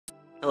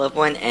Hello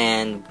everyone,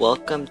 and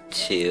welcome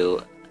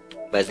to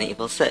Resident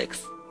Evil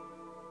 6.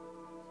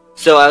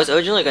 So I was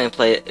originally going to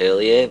play it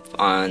earlier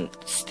on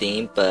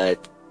Steam,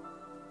 but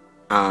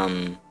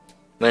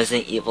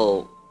Resident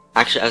Evil...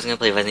 Actually, I was going to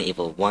play Resident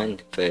Evil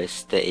 1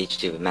 first, the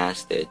HD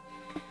Remastered,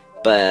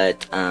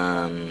 but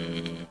how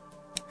do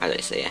I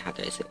say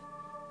it?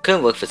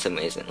 Couldn't work for some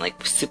reason,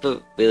 like super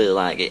really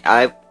laggy.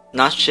 I'm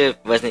not sure if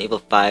Resident Evil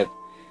 5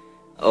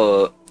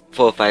 or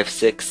 4, 5,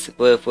 6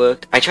 would have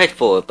worked. I tried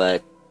 4,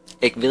 but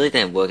it really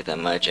didn't work that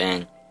much,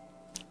 and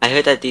I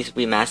heard that these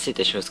remastered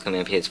edition was coming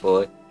on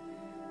PS4.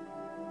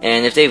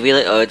 And if they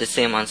really are the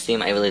same on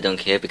Steam, I really don't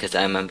care, because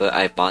I remember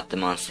I bought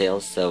them on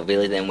sale, so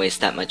really didn't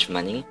waste that much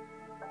money.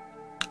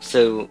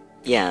 So,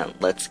 yeah,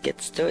 let's get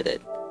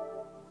started.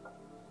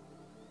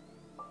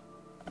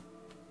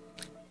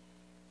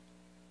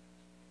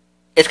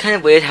 It's kind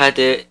of weird how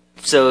they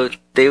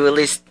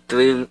released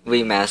 3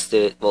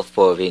 remastered, well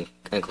 4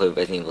 include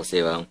Resident Evil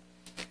 0.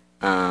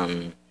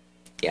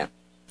 Yeah.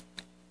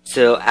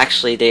 So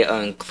actually they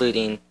are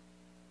including...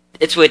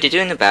 It's weird, they're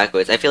doing it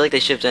backwards. I feel like they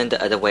should have done it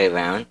the other way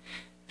around.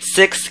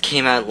 6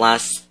 came out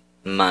last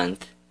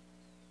month.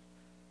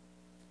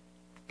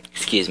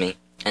 Excuse me.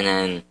 And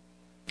then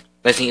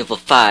Resident Evil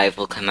 5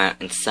 will come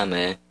out in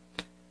summer.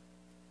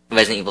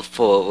 Resident Evil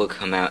 4 will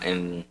come out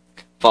in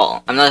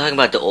fall. I'm not talking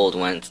about the old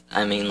ones.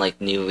 I mean like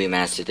new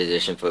remastered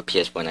edition for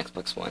PS4 and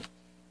Xbox One.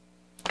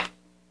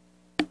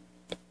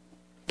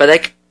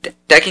 But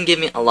that can give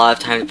me a lot of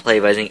time to play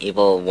Resident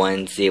Evil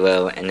 1,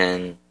 0, and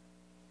then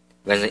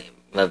Resident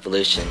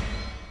Revolution.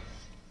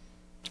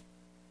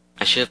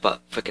 I should have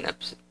bought frickin'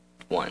 episode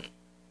 1.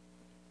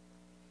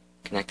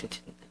 Connected to...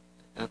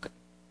 Okay.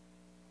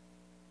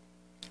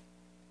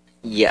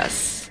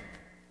 Yes.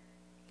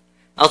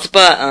 I also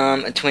bought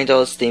a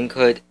 $20 Steam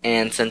code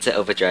and Sunset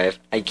Overdrive.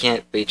 I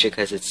can't reach it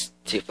because it's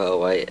too far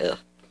away. Ugh.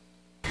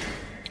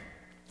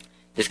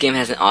 This game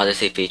has an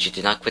autosave feature.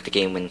 Do not quit the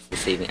game when it's the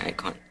saving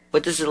icon.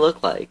 What does it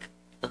look like?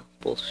 Oh,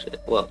 bullshit.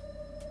 Whoa.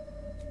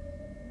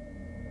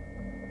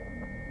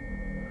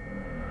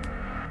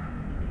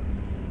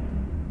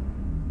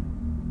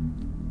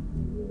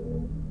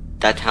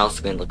 That tile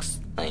screen looks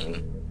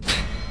lame.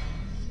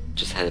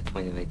 Just had it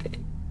pointed right there.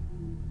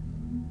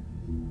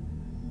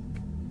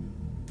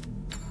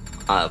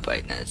 Auto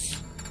brightness.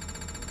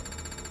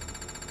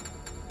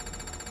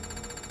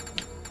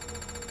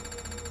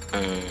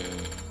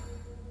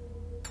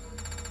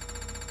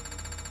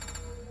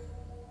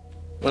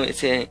 Let me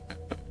see.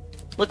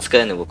 Looks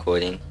good in the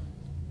recording.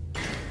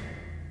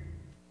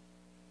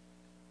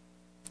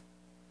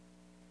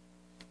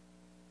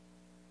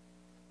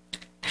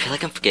 I feel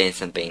like I'm forgetting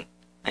something.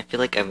 I feel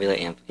like I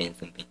really am forgetting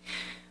something.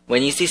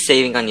 When you see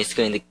saving on your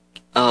screen,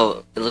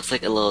 oh, it looks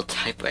like a little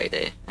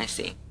typewriter. I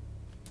see.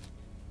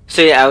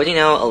 So yeah, I already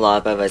know a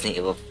lot about Resident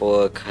Evil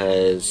 4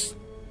 because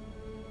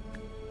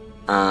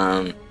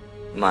what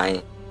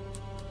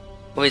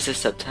is this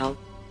subtitle?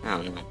 I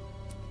don't know.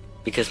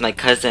 Because my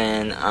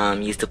cousin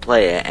used to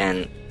play it,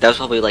 and that was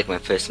probably like my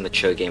first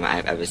mature game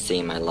I've ever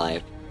seen in my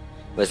life.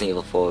 Resident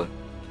Evil 4.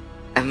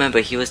 I remember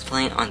he was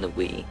playing on the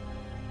Wii.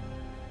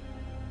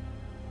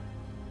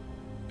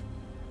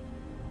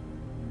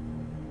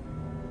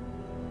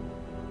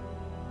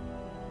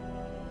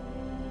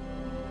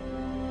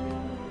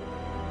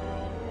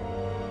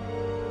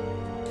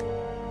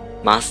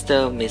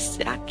 Master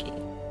Misaki.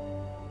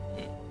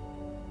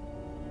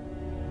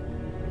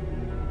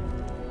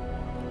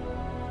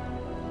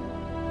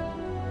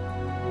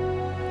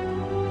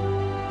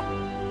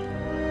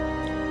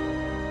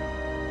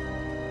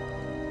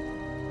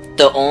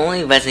 The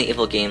only Resident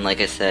Evil game,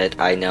 like I said,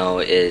 I know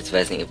is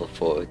Resident Evil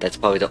 4. That's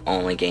probably the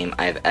only game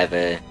I've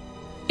ever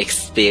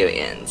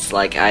experienced.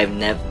 Like, I've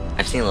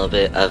seen a little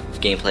bit of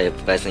gameplay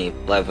of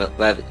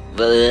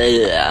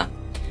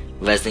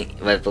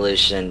Resident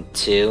Revolution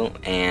 2,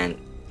 and...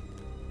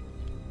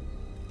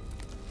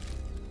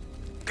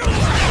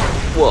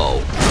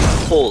 Whoa.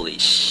 Holy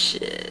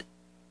shit.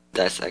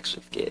 That's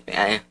actually scary.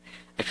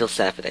 I feel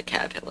sad for that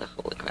caterpillar.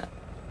 Holy crap.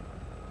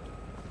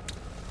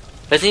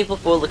 Resident Evil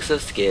 4 looks so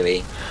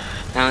scary.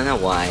 I don't know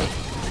why.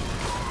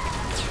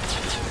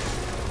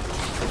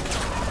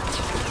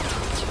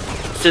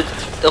 So,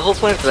 the whole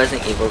point of the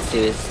Resident Evil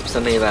series is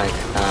something about,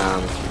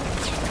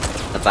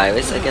 a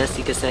virus, I guess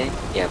you could say.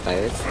 Yeah,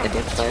 virus. I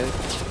think it's a virus.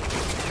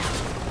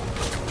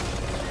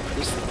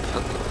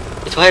 Okay.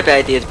 It's probably a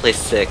bad idea to play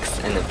 6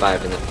 and then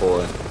 5 and then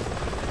 4.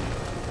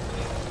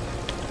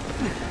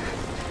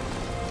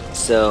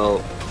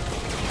 So,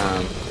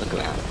 look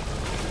around.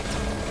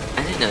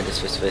 I didn't know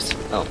this was first.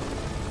 Oh.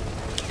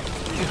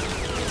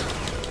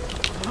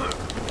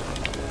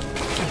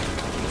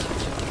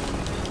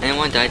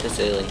 Anyone died this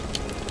early?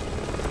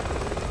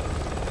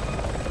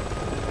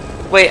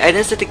 Wait, I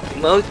didn't set the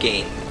mode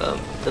gain.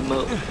 The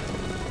mode.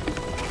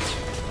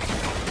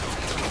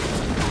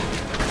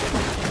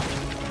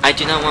 I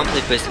do not want to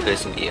play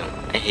first-person view.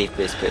 I hate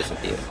first-person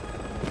view.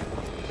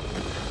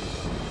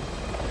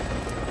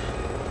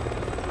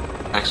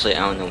 Actually, I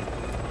don't know.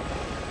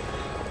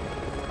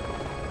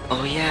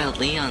 Oh yeah,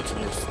 Leon's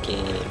in this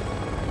game.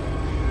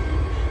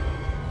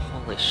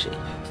 Holy shit.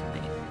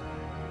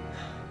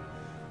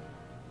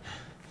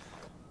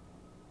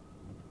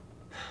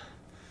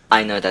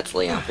 I know that's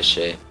Leon for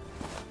sure.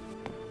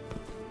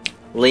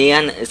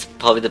 Leon is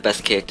probably the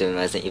best character in the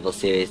Resident Evil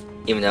series,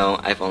 even though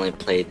I've only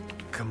played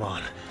Come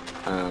on.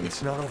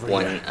 It's not over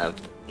one yet. of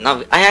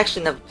no, I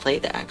actually never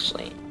played it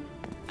actually.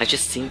 I've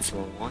just seen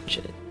someone watch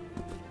it.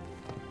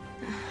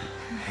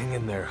 Hang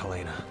in there,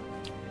 Helena.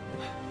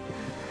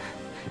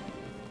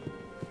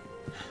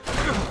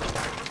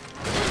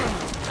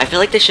 I feel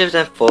like they should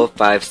have done 4,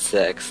 5,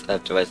 6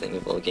 of the Resident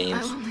Evil games.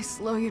 I'll only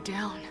slow you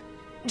down.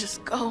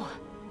 Just go.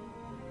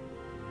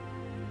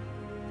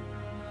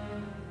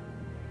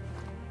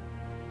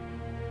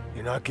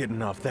 You're not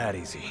getting off that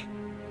easy.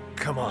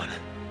 Come on.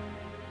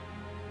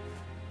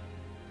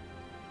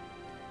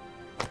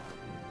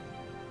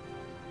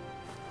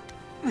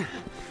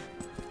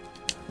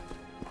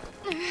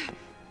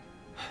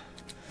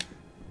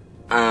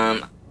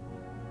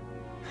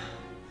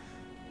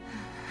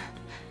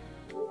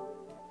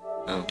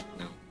 Oh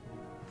no.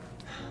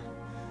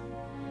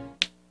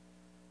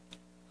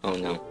 Oh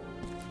no.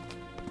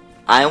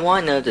 I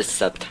want to know the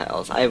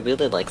subtitles. I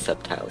really like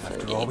subtitles in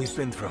After all games. we've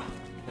been through,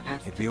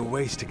 it'd be a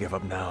waste to give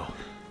up now.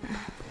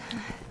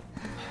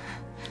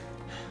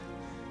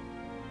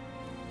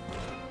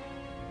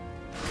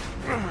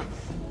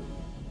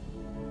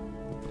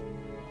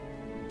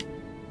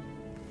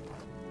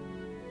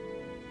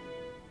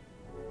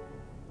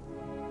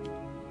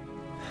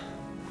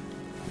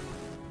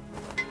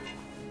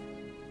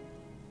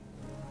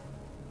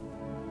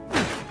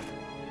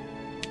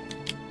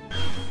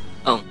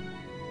 Oh.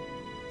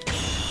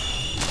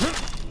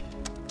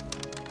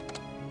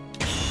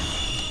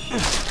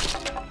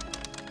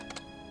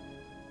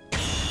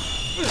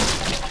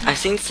 I've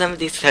seen some of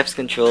these types of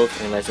controls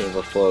in Resident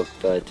Evil 4,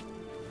 but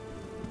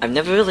I've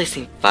never really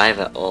seen 5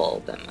 at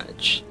all that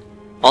much.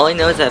 All I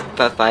know is that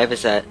about 5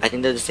 is that I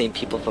think they're the same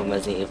people from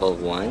Resident Evil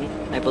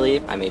 1, I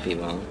believe. I may be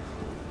wrong.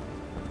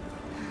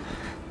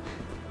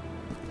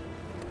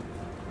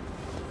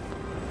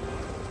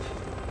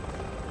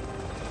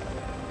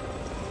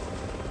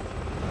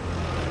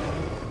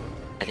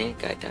 I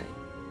think a guy died.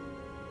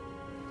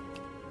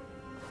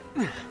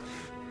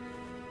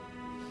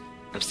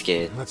 I'm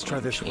scared. Let's try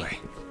this way.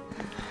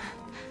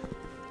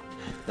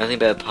 Nothing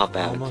better pop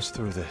out. Almost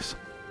through this.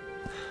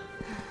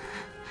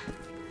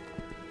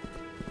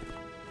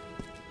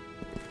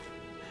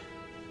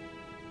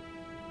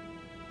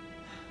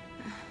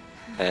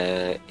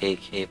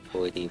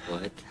 AK-40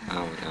 what? I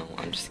don't know,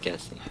 I'm just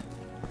guessing.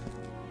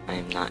 I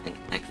am not an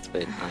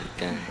expert on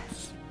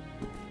guns.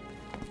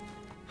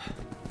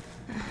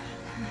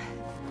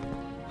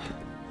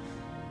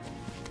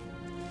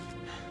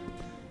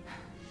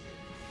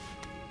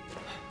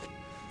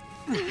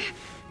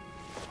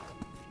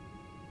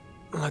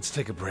 Let's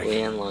take a break.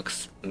 Leon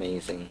looks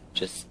amazing,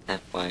 just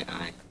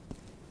FYI.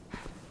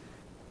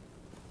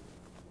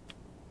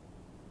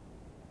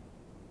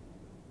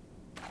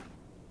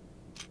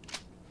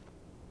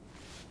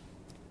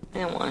 I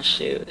don't want to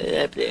shoot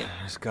it up there.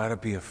 There's gotta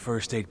be a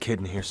first aid kit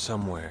in here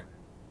somewhere.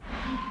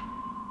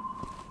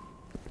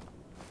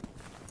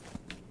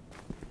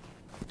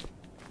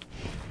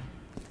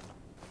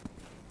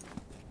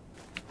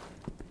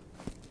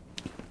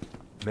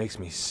 Makes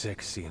me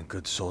sick seeing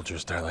good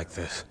soldiers die like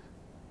this.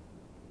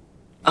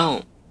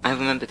 Oh, I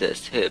remember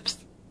this. Hips.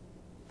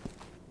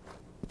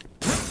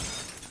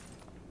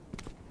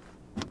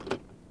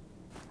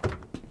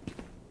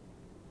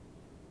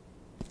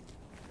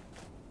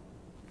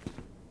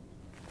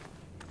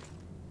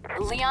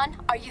 Leon,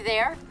 are you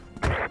there?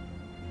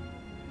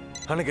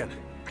 Hunnigan,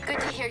 Good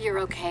to hear you're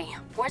okay.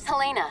 Where's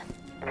Helena?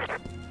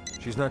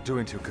 she's not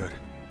doing too good.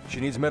 She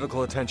needs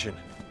medical attention.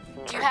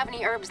 Do you have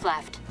any herbs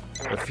left?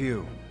 A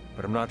few,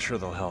 but I'm not sure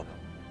they'll help.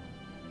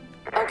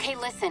 Okay,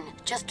 listen.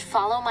 Just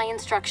follow my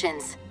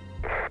instructions.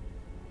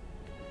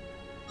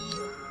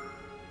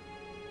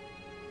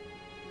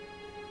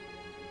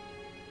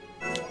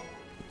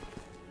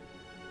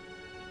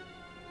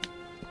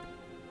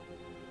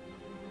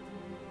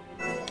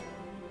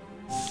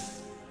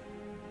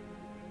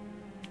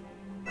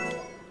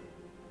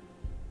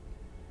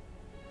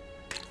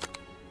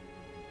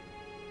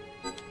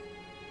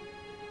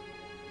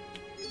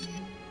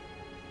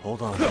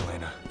 Hold on,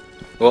 Helena.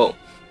 Whoa.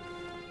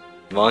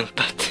 Wrong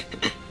button.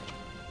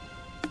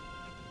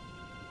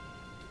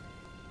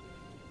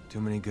 Too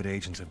many good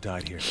agents have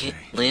died here today.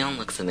 Leon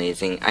looks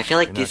amazing. I feel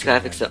like You're these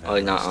not gonna graphics add to are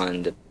that not list.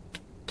 on the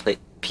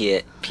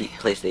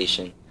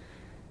PlayStation.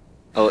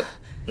 Oh,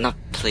 not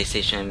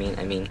PlayStation,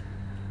 I mean,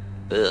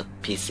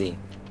 PC.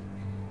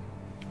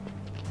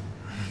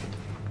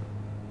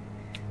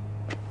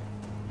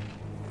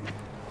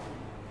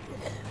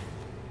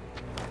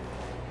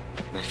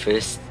 My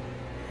first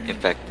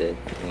infected,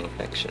 no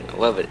infection, or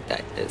whatever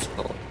that is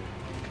called.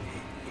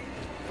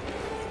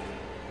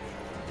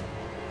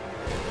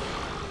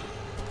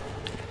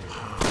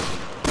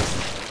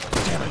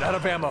 Damn it, out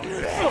of ammo.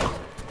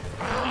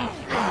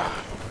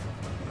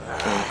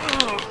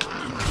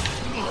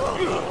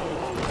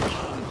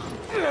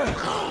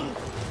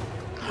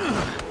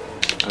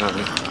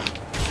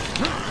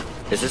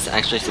 Is this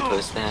actually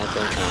supposed to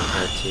happen?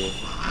 Part 2.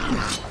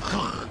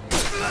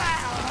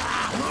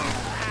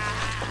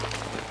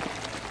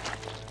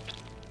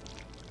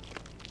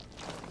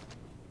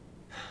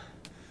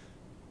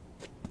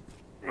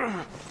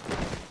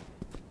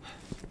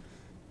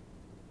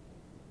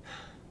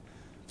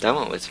 That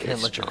one was really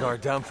Can't let your strong.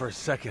 guard down for a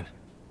second.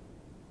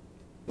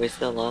 Where's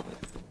the lava?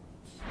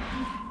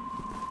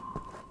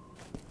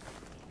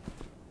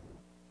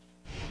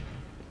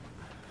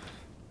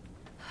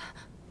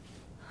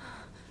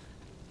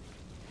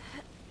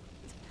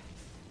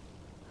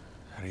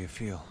 How do you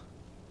feel?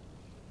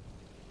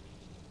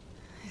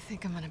 I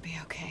think I'm gonna be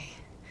okay.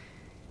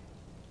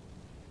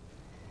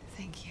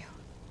 Thank you.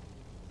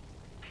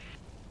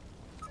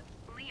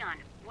 Leon,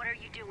 what are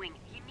you doing?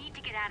 You need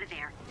to get out of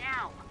there,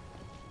 now!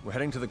 We're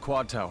heading to the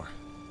quad tower.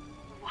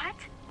 What?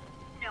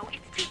 No,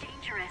 it's too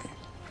dangerous.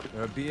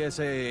 There are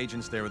BSAA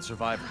agents there with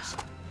survivors.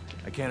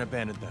 I can't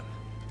abandon them.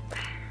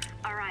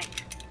 Alright.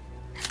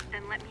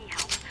 Then let me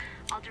help.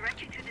 I'll direct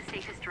you through the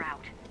safest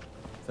route.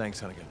 Thanks,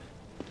 Hunnigan.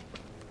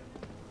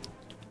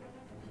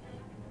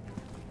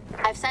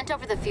 I've sent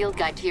over the field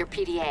guide to your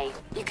PDA.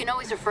 You can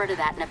always refer to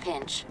that in a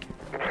pinch.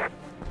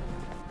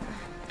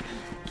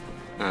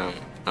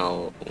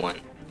 L1.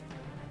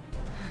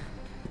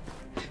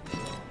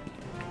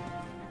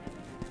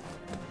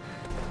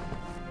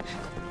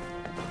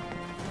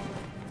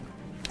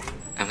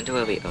 I wonder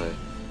where we are.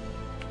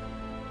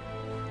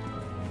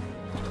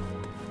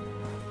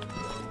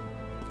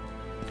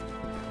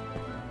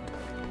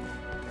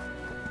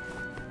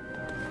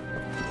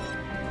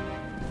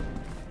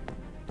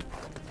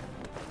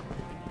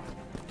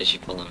 Is she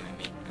following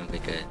me? Okay,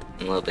 good.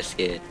 I'm a little bit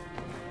scared.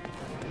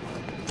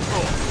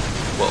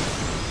 Whoa.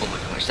 Oh my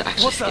gosh, that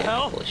actually What the scared me.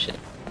 hell? Holy shit.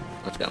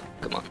 Let's go.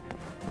 Come on.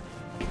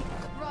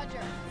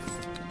 Roger.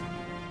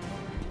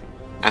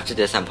 After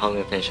this, I'm probably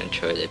gonna finish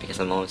Uncharted because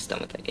I'm almost done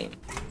with that game.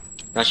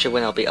 Not sure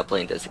when I'll be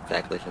uploading this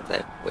exactly since I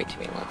have way too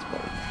many Let's Play.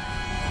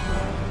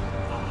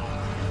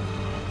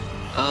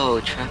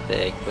 Oh,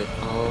 traffic with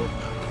all...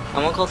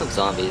 I won't call them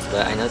zombies,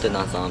 but I know they're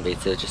not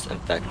zombies, they're just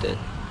infected.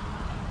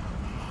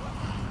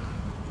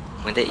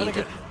 When they eat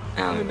the...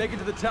 I'm gonna make it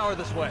to the tower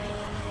this way.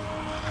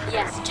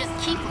 Yes,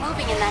 just keep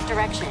moving in that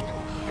direction.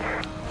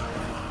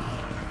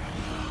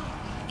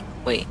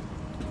 Wait.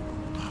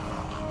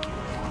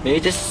 Maybe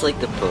this is like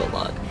the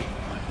prologue.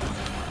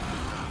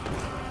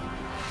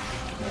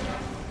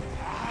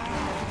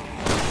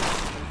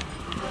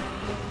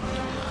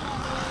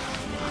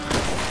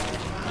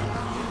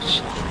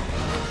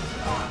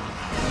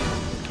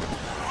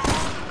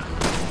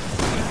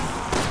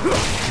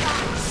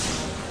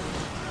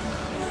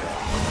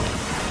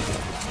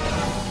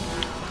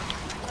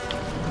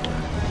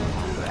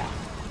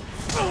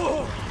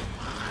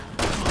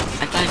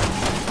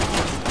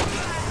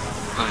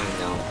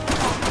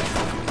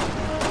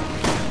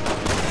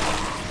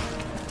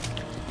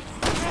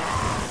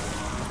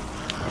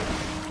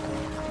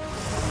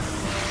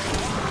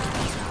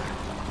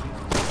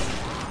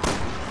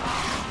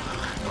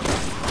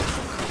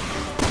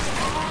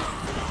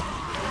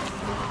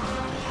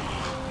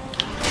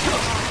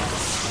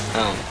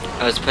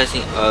 I was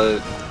pressing O1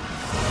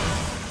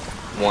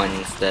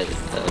 instead of...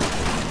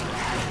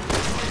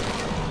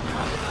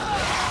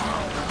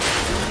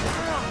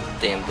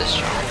 Damn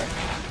destroyer.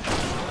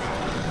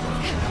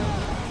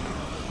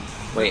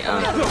 Wait,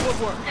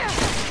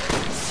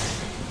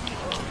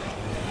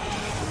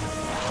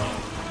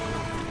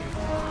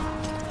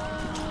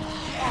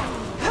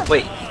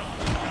 Wait.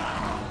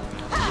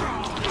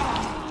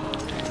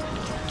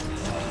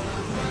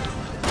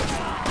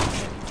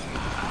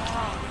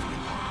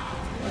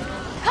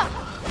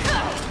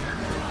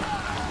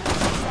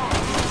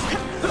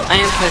 I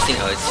am pressing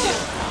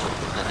O2.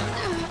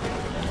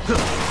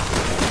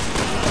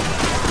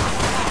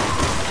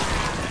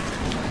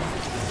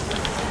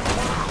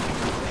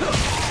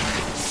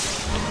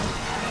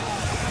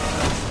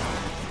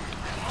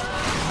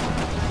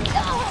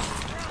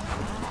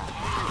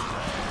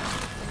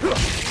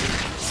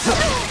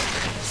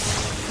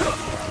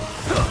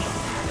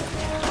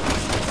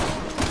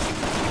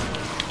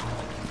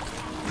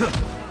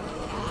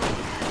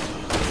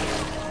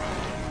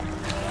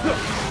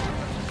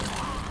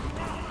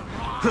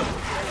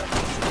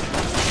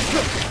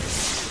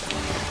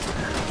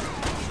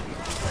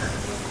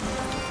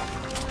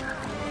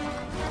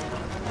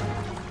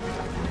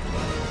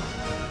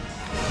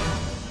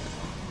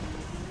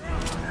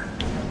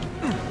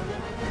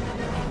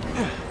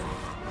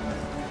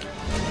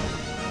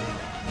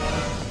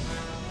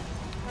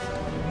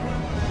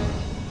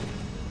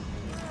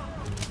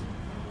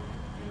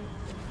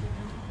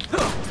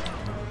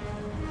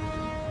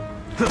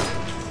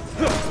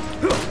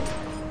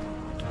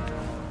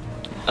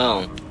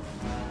 Oh.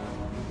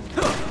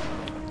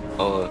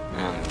 Oh,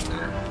 no.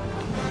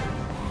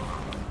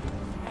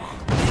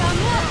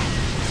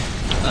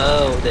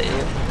 Oh, the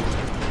end.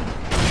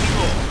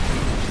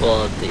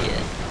 Well, the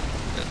end.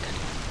 Okay.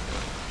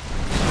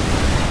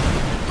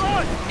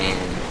 And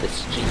the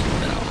street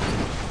fell.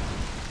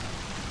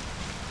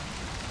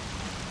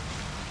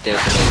 They're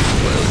gonna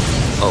explode.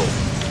 Oh.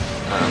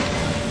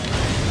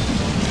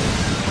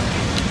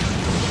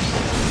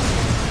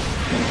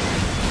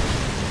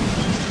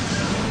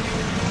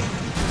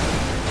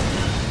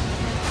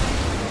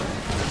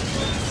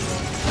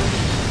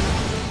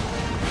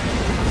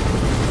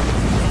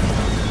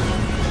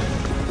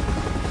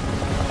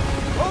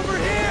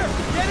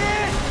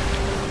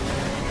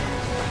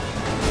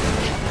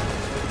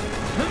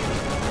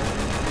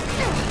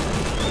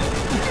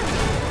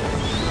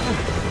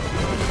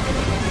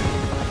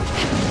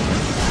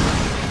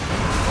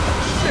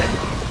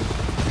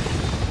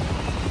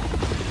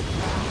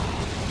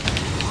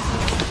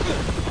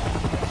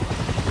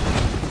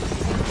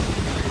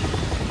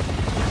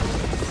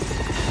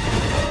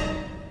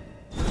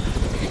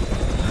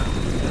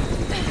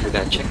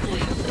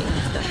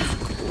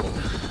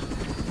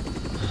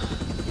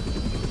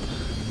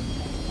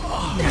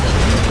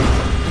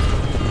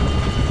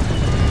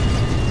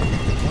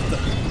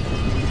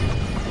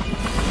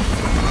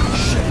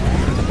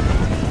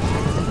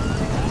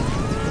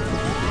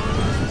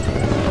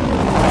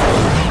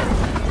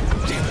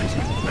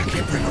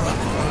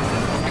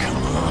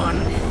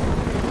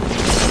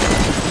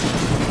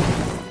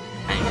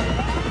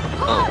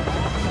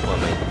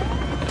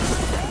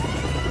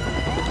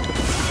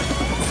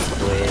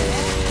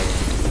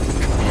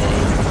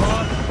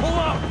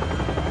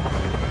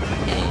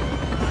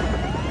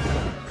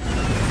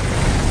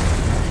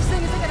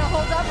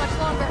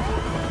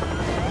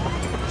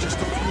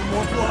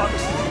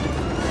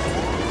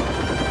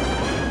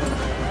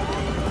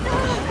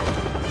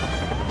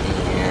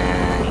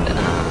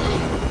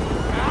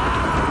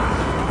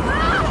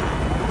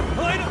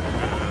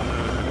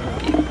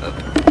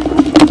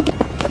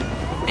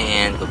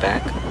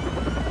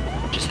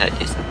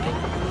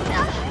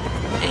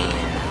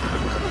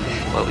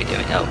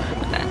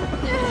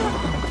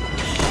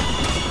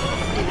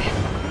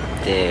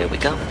 There we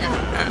go. Hold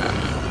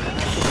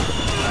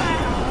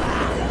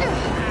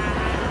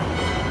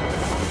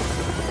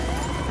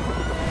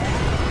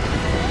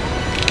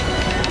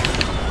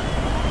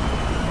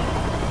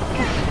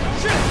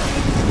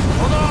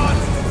on!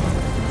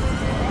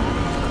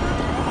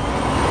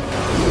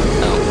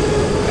 Oh,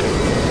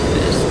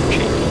 there's some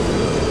training.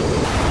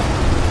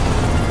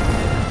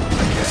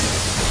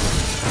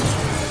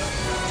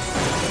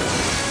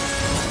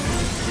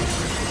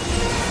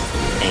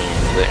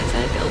 And we're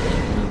inside a building.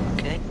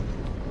 Okay.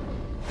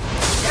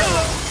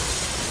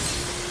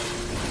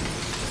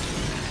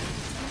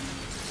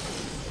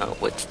 Oh,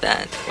 what's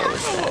that? What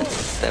was that?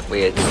 That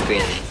weird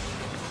screaming.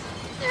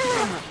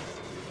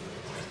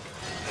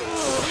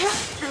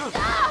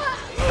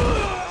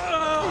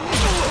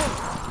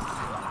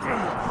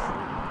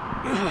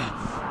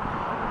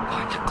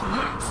 On the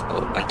glass.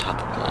 Oh, on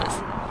top of glass.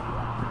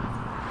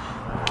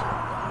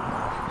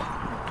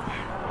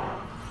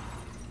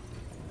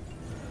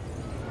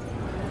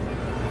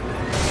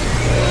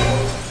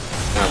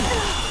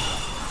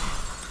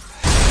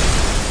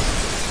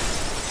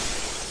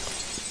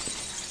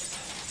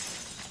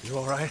 You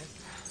alright?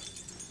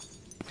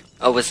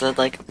 Oh, was that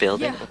like a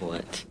building Yeah. or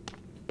what?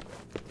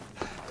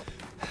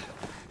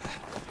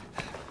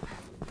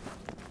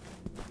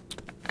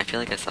 I feel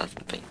like I saw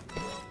something.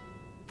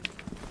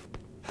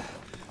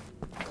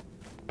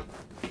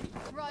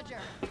 Roger.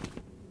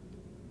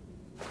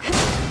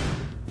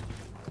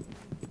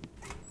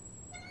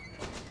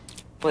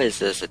 What is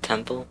this, a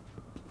temple?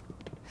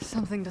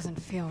 Something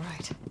doesn't feel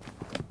right.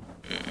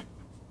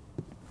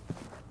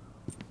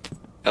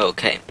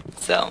 Okay,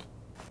 so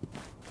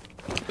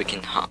we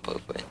can hop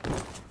over it.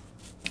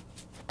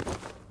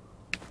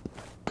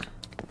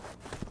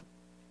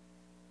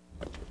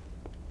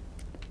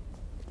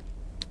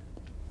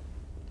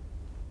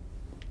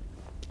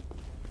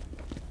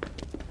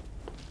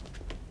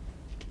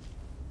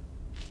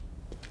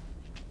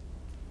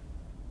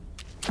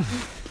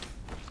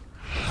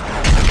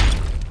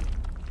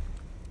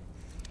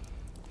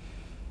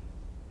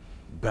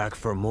 Back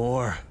for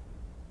more?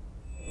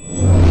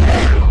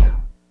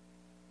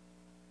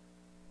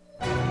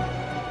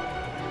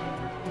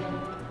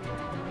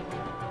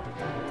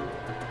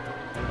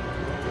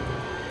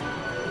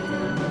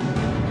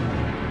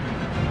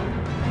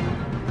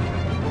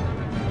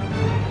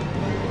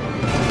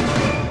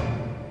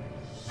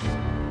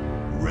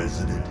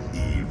 Resident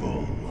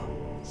Evil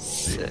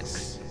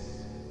 6.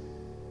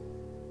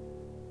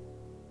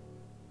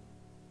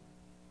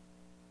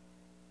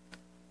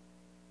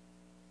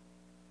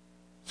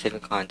 Saving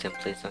content,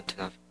 please don't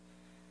turn off.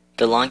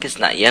 The longest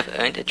night. You have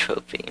earned a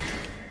trophy.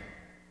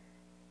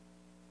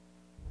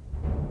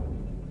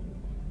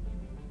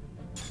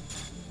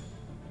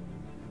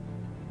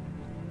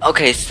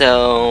 Okay,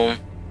 so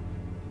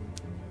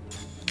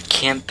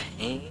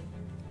campaign.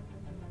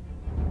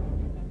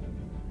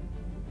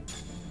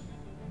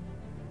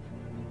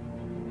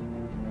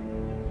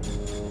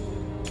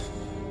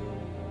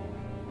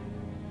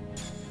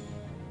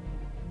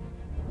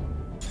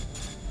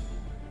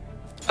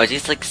 Are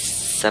these like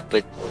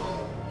separate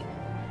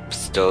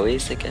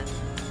stories again?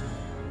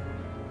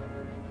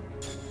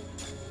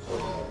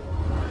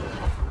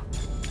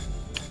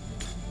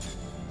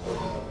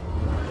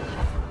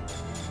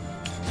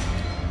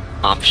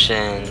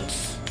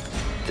 Options,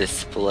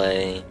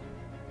 display,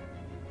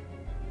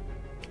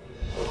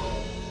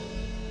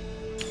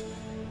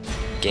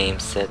 game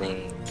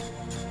settings,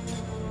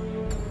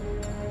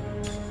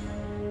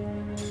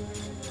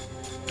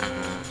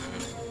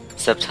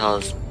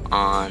 subtitles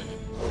on,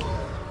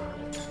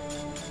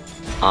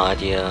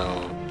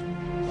 audio,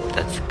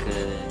 that's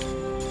good.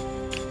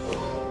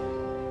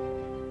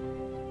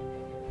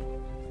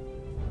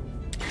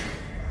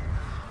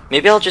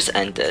 Maybe I'll just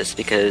end this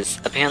because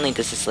apparently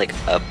this is like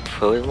a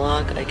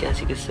prologue, I guess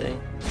you could say.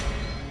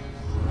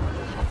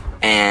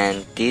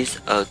 And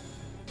these are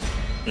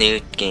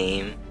new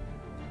game.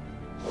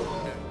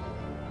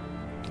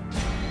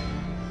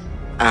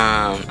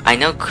 I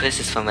know Chris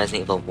is from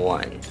Resident Evil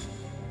 1.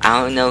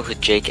 I don't know who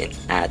Jake and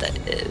Ada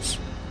is.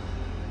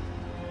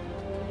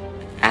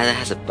 Ada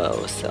has a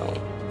bow, so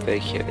very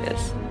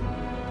curious.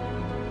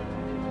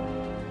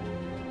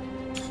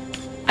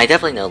 I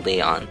definitely know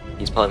Leon.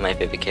 He's probably my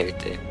favorite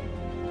character.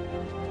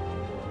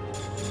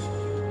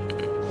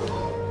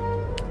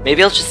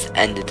 Maybe I'll just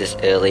end it this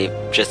early,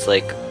 just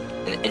like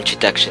an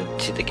introduction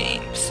to the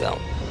game. So,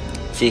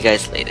 see you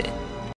guys later.